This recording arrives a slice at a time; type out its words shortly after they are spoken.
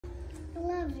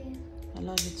love you. I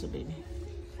love you too, baby.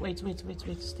 Wait.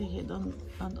 Stay here. Don't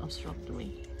obstruct the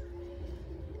way.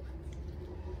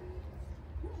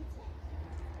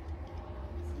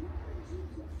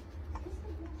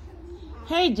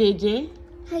 Hey, JJ.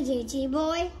 Hi, JJ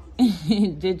boy.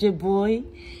 JJ boy.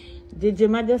 JJ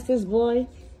Majesty's boy.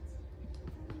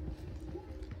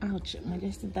 Ouch,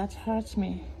 Majesty, that hurts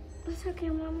me. It's okay,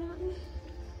 Mama.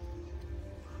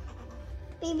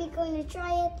 Baby, going to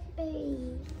try it.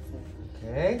 Baby.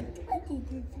 Okay. What did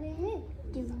this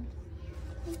do?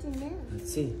 What's it now?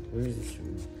 Let's see. Where is this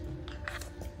room?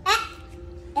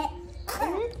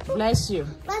 Bless you.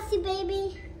 Bless you,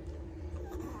 baby.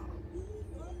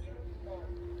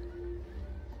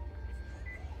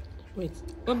 Wait,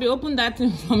 Bobby, open that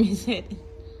thing from his head.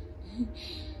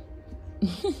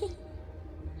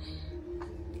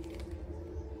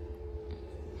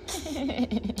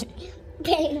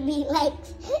 Baby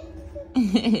likes.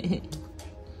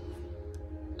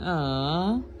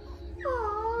 Aww.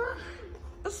 Aww.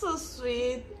 That's so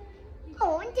sweet.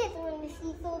 Oh, I just want to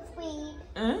see so sweet.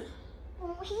 Huh?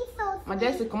 Oh, he's so sweet.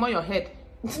 Majesty, come on your head.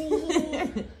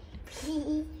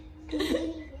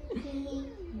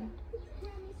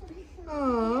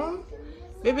 Aww.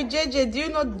 Baby JJ, do you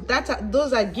know that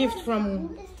those are gifts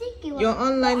from your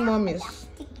online mommies?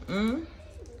 Hmm?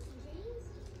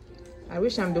 I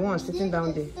wish I'm the one sitting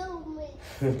down there.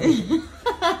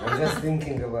 I'm just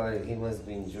thinking about it. He must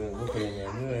be enjoying. Look at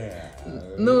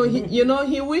him. No,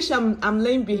 he wish I'm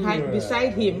laying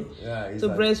beside him to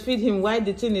like, breastfeed him while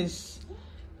the thing is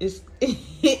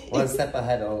one step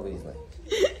ahead always. Like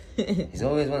he's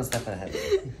always one step ahead.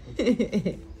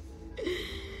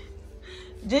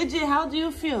 JJ, how do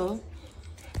you feel?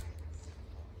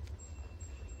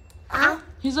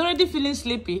 He's already feeling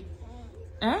sleepy.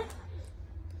 Huh?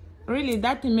 Really,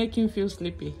 that thing make him feel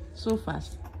sleepy so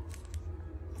fast.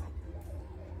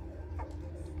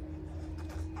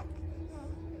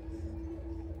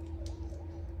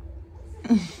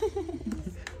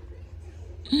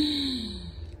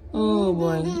 Oh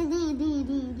boy.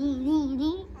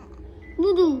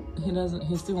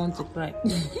 He still wants to cry.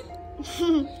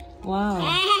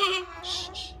 Wow.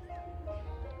 Shh.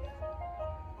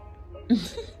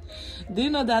 Do you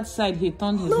know that side he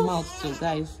turned his mouth to,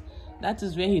 guys? That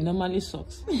is where he normally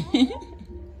sucks.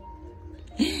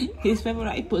 His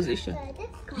favorite position.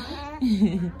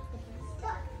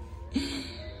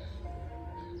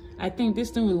 I think this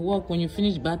thing will work when you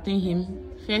finish bathing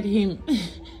him, fed him,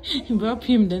 burp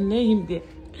him, then lay him there.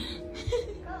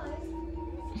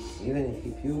 Even if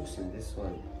he pukes in this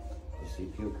one, you see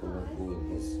puke will not go in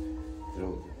his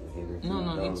throat.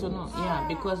 No, it will not. Yeah,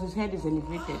 because his head is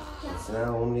elevated. It's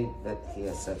now only that he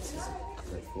accepts it.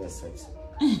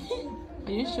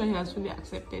 Are you sure he has fully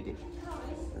accepted it?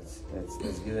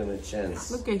 Let's give him a chance.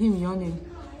 Look at him yawning.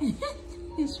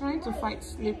 He's trying to fight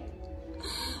sleep.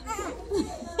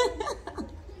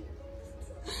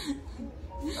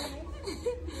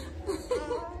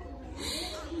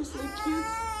 He's so cute.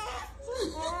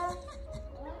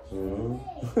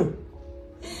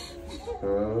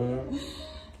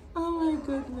 Oh my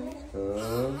goodness.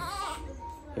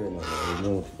 Here, now,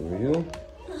 remote for you.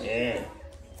 Yeah.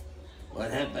 What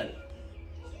happened?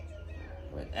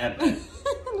 What happened?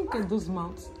 Look at those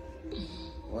mouths.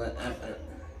 What happened?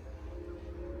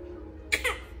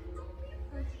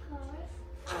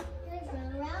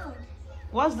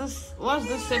 What's this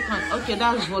second? Okay,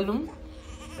 that's volume.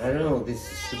 I don't know. This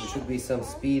should be some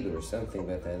speed or something,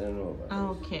 but I don't know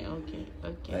about it. Okay.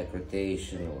 Like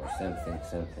rotation or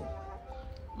something.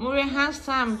 Murray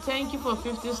Hastam, thank you for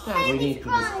 50 stars. We need to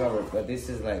discover, but this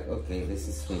is like, okay, this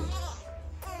is sweet.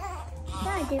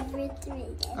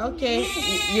 Okay,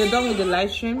 you're done with the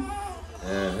live stream?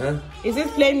 Uh-huh. Is it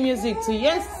playing music too?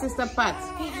 Yes, Sister Pat.